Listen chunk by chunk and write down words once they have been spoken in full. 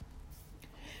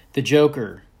The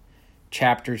Joker,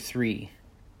 Chapter 3,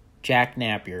 Jack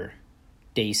Napier,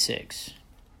 Day 6.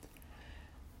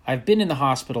 I've been in the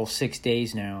hospital 6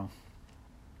 days now.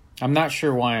 I'm not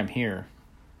sure why I'm here.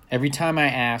 Every time I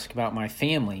ask about my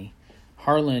family,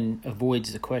 Harlan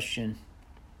avoids the question.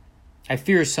 I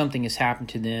fear something has happened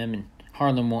to them and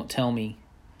Harlan won't tell me.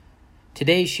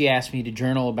 Today she asked me to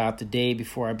journal about the day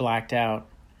before I blacked out.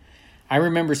 I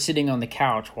remember sitting on the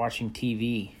couch watching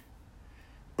TV.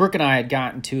 Brooke and I had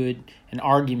gotten to an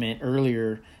argument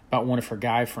earlier about one of her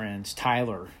guy friends,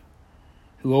 Tyler,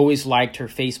 who always liked her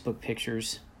Facebook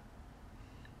pictures.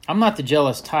 I'm not the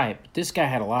jealous type, but this guy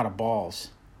had a lot of balls.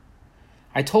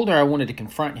 I told her I wanted to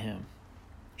confront him.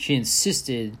 She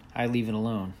insisted I leave it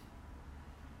alone.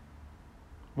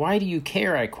 Why do you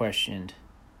care? I questioned.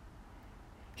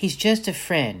 He's just a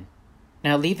friend.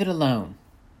 Now leave it alone.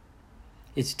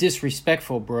 It's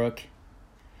disrespectful, Brooke.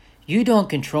 You don't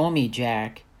control me,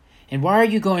 Jack. And why are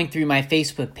you going through my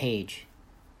Facebook page?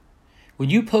 When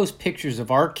you post pictures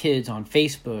of our kids on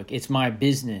Facebook, it's my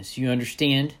business, you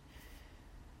understand?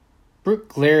 Brooke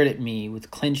glared at me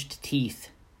with clenched teeth.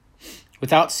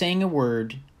 Without saying a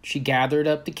word, she gathered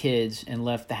up the kids and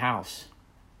left the house.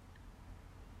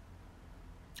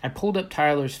 I pulled up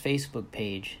Tyler's Facebook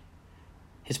page.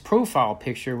 His profile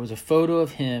picture was a photo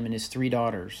of him and his 3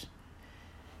 daughters.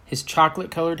 His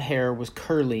chocolate-colored hair was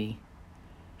curly,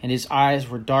 and his eyes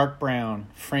were dark brown,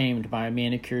 framed by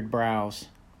manicured brows.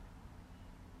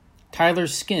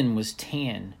 Tyler's skin was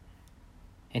tan,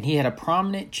 and he had a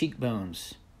prominent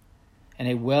cheekbones and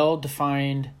a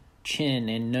well-defined chin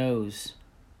and nose.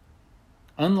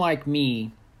 Unlike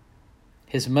me,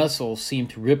 his muscles seemed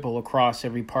to ripple across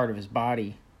every part of his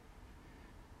body.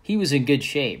 He was in good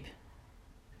shape.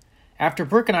 After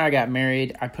Brooke and I got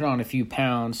married, I put on a few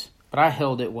pounds, but I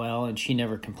held it well, and she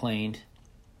never complained.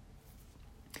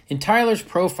 In Tyler's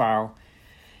profile,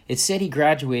 it said he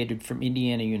graduated from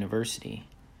Indiana University,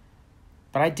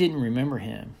 but I didn't remember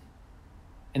him,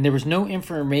 and there was no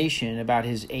information about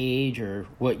his age or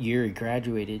what year he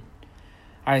graduated.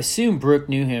 I assumed Brooke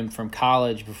knew him from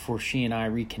college before she and I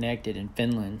reconnected in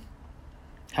Finland.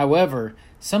 However,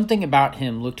 something about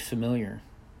him looked familiar.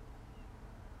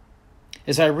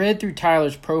 As I read through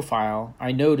Tyler's profile,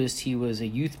 I noticed he was a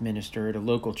youth minister at a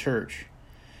local church.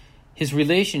 His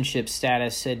relationship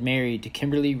status said married to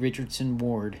Kimberly Richardson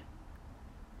Ward.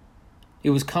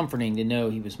 It was comforting to know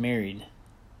he was married.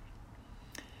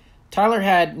 Tyler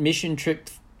had mission trip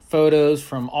photos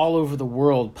from all over the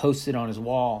world posted on his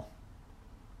wall.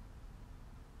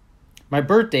 My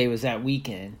birthday was that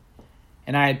weekend,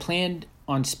 and I had planned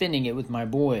on spending it with my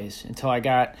boys until I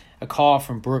got a call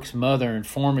from Brooke's mother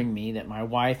informing me that my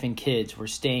wife and kids were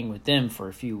staying with them for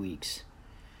a few weeks.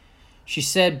 She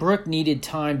said Brooke needed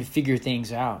time to figure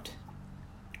things out.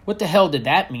 What the hell did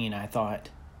that mean, I thought.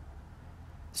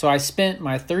 So I spent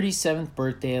my 37th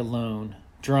birthday alone,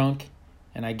 drunk,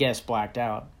 and I guess blacked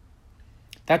out.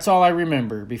 That's all I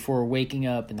remember before waking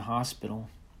up in the hospital.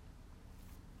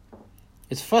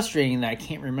 It's frustrating that I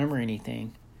can't remember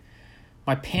anything.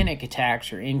 My panic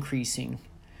attacks are increasing.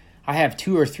 I have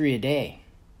 2 or 3 a day.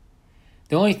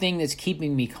 The only thing that's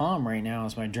keeping me calm right now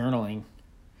is my journaling.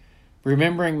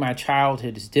 Remembering my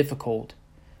childhood is difficult,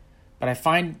 but I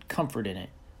find comfort in it.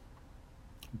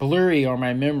 Blurry are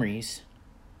my memories.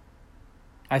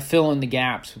 I fill in the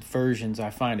gaps with versions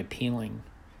I find appealing.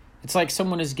 It's like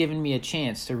someone has given me a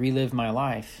chance to relive my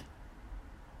life.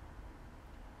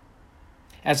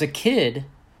 As a kid,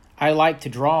 I liked to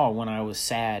draw when I was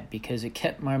sad because it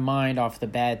kept my mind off the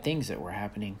bad things that were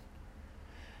happening.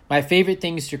 My favorite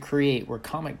things to create were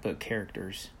comic book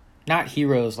characters. Not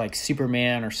heroes like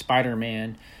Superman or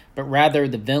Spider-Man, but rather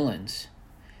the villains.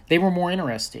 They were more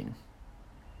interesting.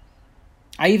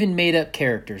 I even made up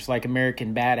characters like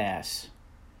American Badass.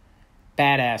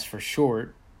 Badass for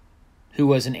short, who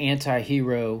was an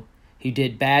anti-hero who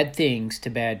did bad things to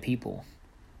bad people,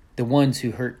 the ones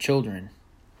who hurt children.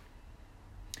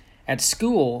 At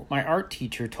school, my art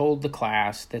teacher told the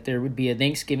class that there would be a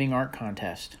Thanksgiving art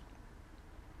contest.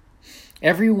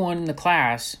 Everyone in the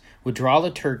class would draw the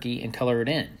turkey and color it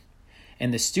in,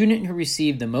 and the student who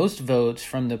received the most votes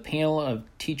from the panel of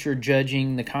teacher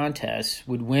judging the contest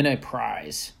would win a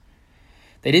prize.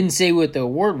 They didn't say what the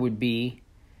award would be,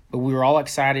 but we were all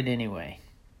excited anyway.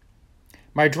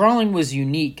 My drawing was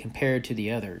unique compared to the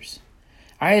others.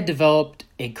 I had developed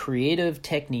a creative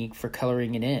technique for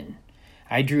coloring it in.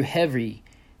 I drew heavy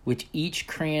with each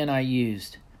crayon I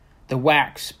used. The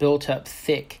wax built up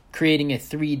thick, creating a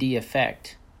 3D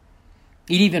effect.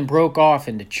 It even broke off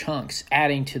into chunks,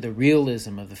 adding to the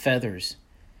realism of the feathers.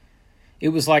 It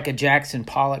was like a Jackson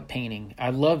Pollock painting.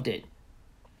 I loved it.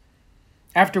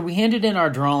 After we handed in our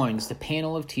drawings, the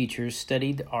panel of teachers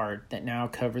studied the art that now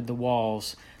covered the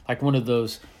walls like one of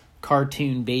those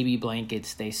cartoon baby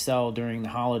blankets they sell during the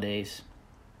holidays.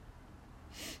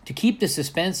 To keep the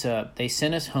suspense up, they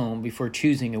sent us home before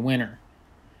choosing a winner.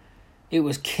 It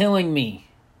was killing me.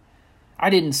 I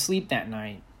didn't sleep that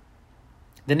night.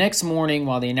 The next morning,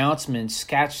 while the announcements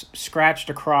scratched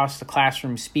across the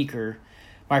classroom speaker,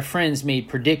 my friends made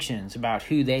predictions about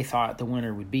who they thought the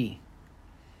winner would be.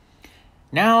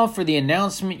 Now for the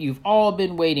announcement you've all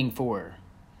been waiting for.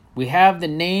 We have the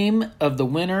name of the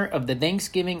winner of the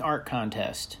Thanksgiving art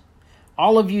contest.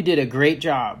 All of you did a great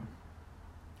job.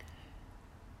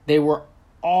 They were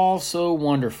all so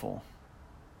wonderful.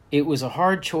 It was a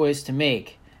hard choice to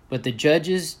make, but the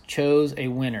judges chose a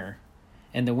winner.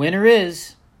 And the winner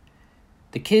is...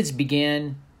 The kids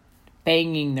began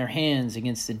banging their hands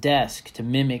against the desk to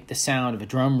mimic the sound of a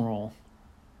drum roll.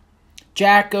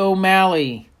 Jack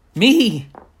O'Malley! Me!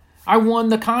 I won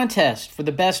the contest for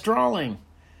the best drawing.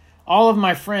 All of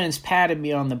my friends patted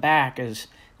me on the back as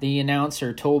the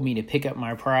announcer told me to pick up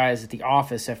my prize at the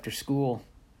office after school.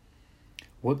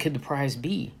 What could the prize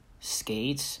be?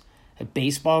 Skates? A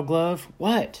baseball glove?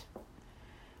 What?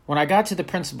 When I got to the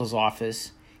principal's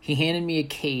office, he handed me a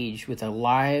cage with a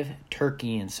live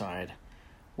turkey inside.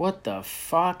 What the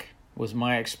fuck was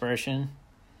my expression?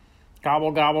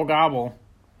 Gobble, gobble, gobble.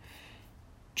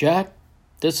 Jack,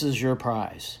 this is your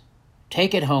prize.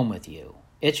 Take it home with you.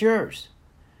 It's yours.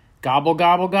 Gobble,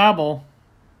 gobble, gobble.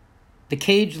 The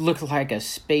cage looked like a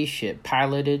spaceship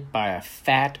piloted by a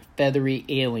fat, feathery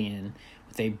alien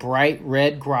with a bright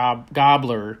red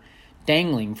gobbler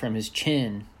dangling from his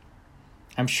chin.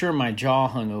 I'm sure my jaw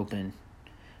hung open.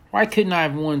 Why couldn't I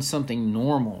have won something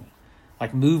normal,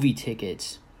 like movie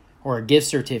tickets or a gift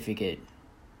certificate?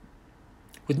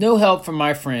 With no help from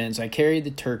my friends, I carried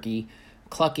the turkey,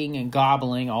 clucking and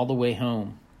gobbling all the way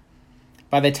home.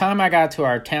 By the time I got to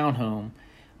our townhome,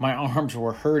 my arms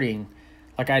were hurting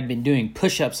like I'd been doing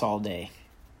push-ups all day.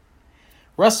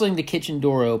 Rustling the kitchen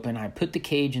door open, I put the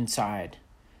cage inside.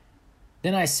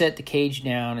 Then I set the cage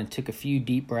down and took a few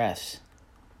deep breaths.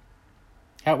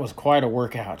 That was quite a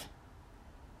workout.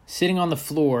 Sitting on the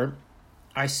floor,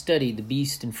 I studied the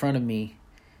beast in front of me.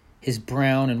 His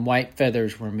brown and white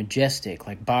feathers were majestic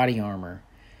like body armor,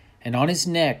 and on his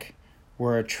neck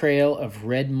were a trail of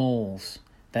red moles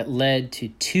that led to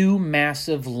 2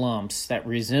 massive lumps that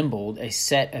resembled a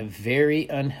set of very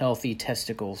unhealthy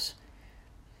testicles.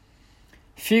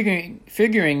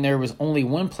 Figuring there was only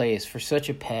one place for such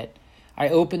a pet, I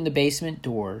opened the basement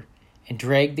door and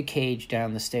dragged the cage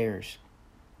down the stairs.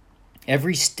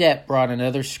 Every step brought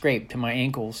another scrape to my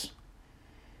ankles.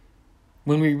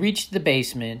 When we reached the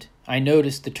basement, I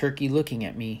noticed the turkey looking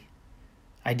at me.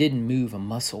 I didn't move a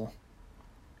muscle.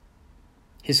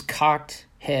 His cocked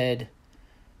head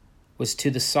was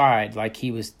to the side like he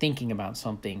was thinking about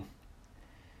something.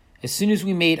 As soon as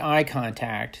we made eye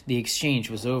contact, the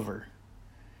exchange was over.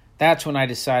 That's when I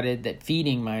decided that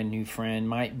feeding my new friend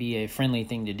might be a friendly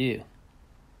thing to do.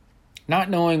 Not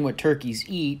knowing what turkeys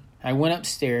eat, I went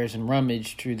upstairs and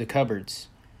rummaged through the cupboards.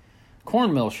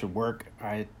 Cornmeal should work,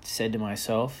 I said to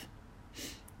myself.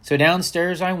 So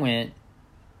downstairs I went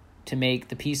to make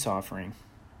the peace offering.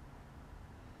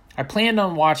 I planned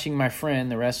on watching my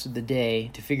friend the rest of the day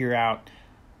to figure out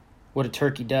what a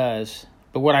turkey does,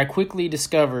 but what I quickly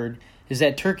discovered is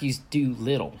that turkeys do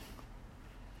little.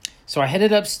 So I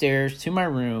headed upstairs to my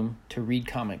room to read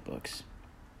comic books.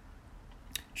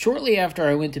 Shortly after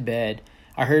I went to bed,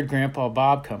 I heard Grandpa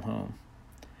Bob come home.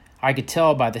 I could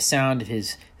tell by the sound of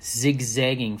his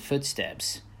zigzagging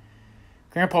footsteps.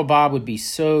 Grandpa Bob would be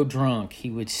so drunk he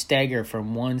would stagger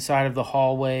from one side of the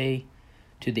hallway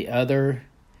to the other,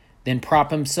 then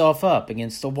prop himself up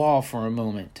against the wall for a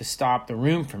moment to stop the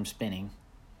room from spinning.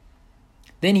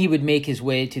 Then he would make his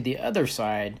way to the other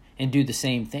side and do the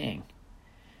same thing.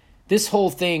 This whole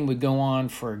thing would go on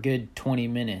for a good 20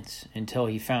 minutes until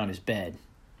he found his bed.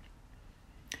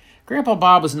 Grandpa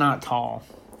Bob was not tall.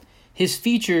 His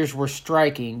features were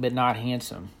striking but not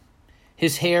handsome.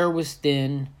 His hair was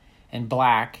thin and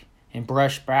black and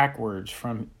brushed backwards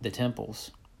from the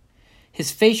temples.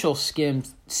 His facial skin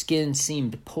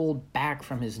seemed pulled back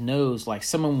from his nose like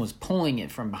someone was pulling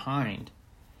it from behind.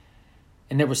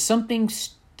 And there was something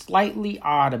slightly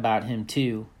odd about him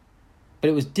too, but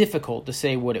it was difficult to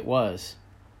say what it was.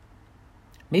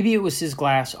 Maybe it was his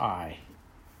glass eye.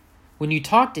 When you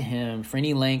talked to him for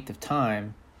any length of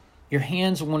time, your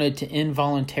hands wanted to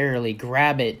involuntarily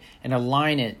grab it and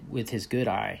align it with his good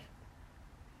eye.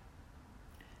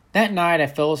 That night I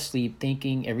fell asleep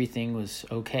thinking everything was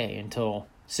okay until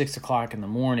 6 o'clock in the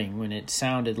morning when it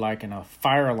sounded like a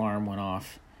fire alarm went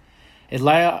off. A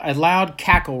loud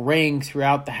cackle rang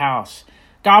throughout the house.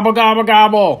 Gobble, gobble,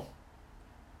 gobble.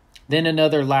 Then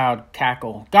another loud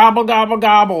cackle. Gobble, gobble,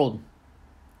 gobbled.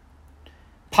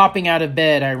 Popping out of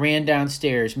bed, I ran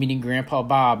downstairs, meeting Grandpa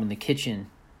Bob in the kitchen.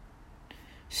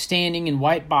 Standing in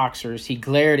white boxers, he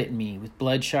glared at me with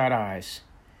bloodshot eyes.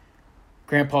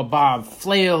 Grandpa Bob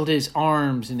flailed his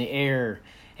arms in the air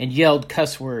and yelled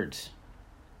cuss words.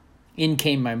 In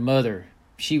came my mother.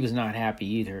 She was not happy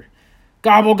either.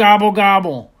 Gobble, gobble,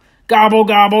 gobble. Gobble,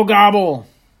 gobble, gobble.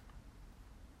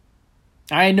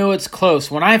 I know it's close.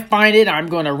 When I find it, I'm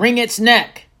going to wring its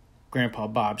neck, Grandpa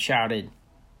Bob shouted.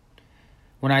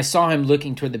 When I saw him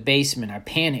looking toward the basement, I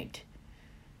panicked.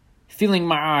 Feeling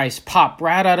my eyes pop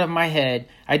right out of my head,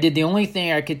 I did the only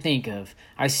thing I could think of.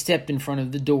 I stepped in front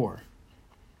of the door.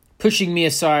 Pushing me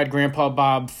aside, Grandpa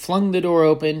Bob flung the door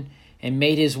open and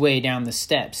made his way down the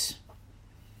steps.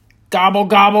 Gobble,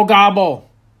 gobble, gobble.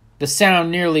 The sound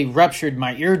nearly ruptured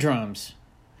my eardrums.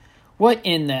 What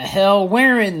in the hell?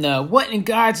 What in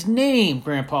God's name?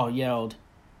 Grandpa yelled.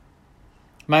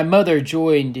 My mother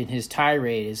joined in his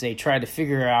tirade as they tried to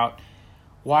figure out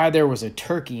why there was a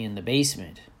turkey in the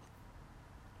basement.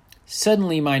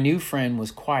 Suddenly, my new friend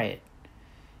was quiet.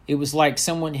 It was like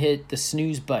someone hit the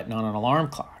snooze button on an alarm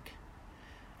clock.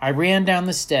 I ran down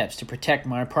the steps to protect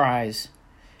my prize.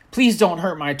 Please don't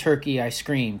hurt my turkey, I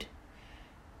screamed.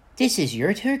 This is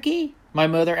your turkey? My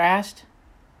mother asked.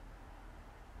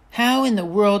 How in the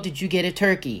world did you get a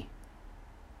turkey?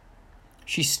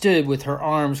 She stood with her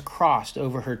arms crossed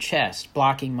over her chest,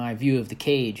 blocking my view of the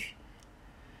cage.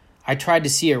 I tried to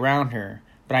see around her,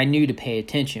 but I knew to pay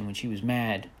attention when she was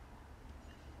mad.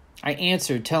 I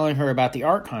answered, telling her about the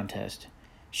art contest.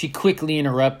 She quickly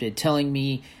interrupted, telling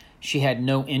me she had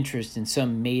no interest in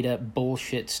some made-up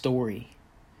bullshit story.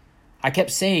 I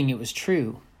kept saying it was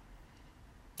true.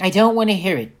 I don't want to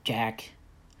hear it, Jack.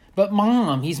 But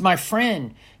Mom, he's my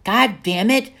friend. God damn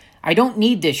it, I don't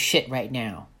need this shit right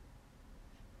now.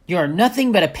 You are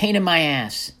nothing but a pain in my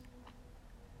ass.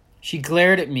 She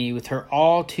glared at me with her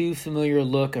all too familiar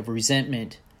look of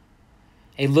resentment.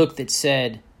 A look that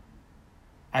said,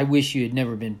 I wish you had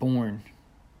never been born.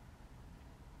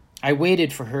 I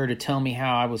waited for her to tell me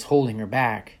how I was holding her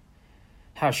back,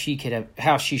 how she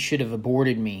should have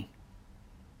aborted me,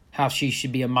 how she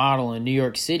should be a model in New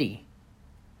York City.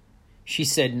 She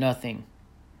said nothing.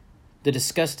 The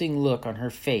disgusting look on her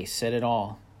face said it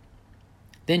all.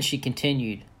 Then she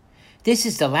continued, This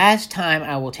is the last time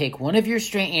I will take one of your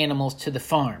stray animals to the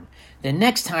farm. The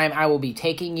next time I will be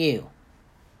taking you.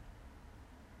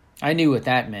 I knew what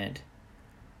that meant.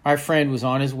 Our friend was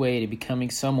on his way to becoming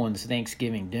someone's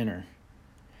Thanksgiving dinner.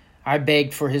 I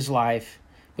begged for his life,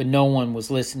 but no one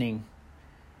was listening.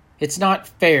 It's not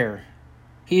fair.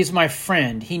 He is my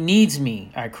friend. He needs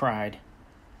me, I cried.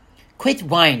 Quit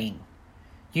whining.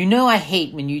 You know I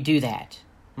hate when you do that,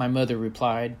 my mother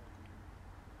replied.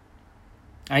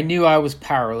 I knew I was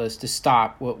powerless to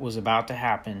stop what was about to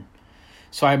happen,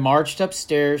 so I marched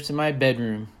upstairs to my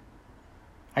bedroom.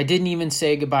 I didn't even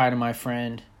say goodbye to my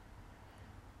friend.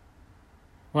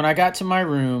 When I got to my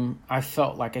room, I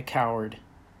felt like a coward.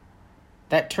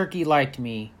 That turkey liked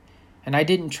me, and I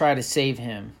didn't try to save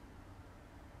him.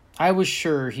 I was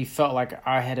sure he felt like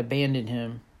I had abandoned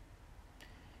him.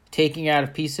 Taking out a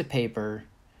piece of paper,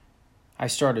 I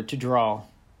started to draw.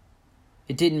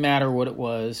 It didn't matter what it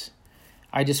was.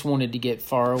 I just wanted to get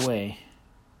far away.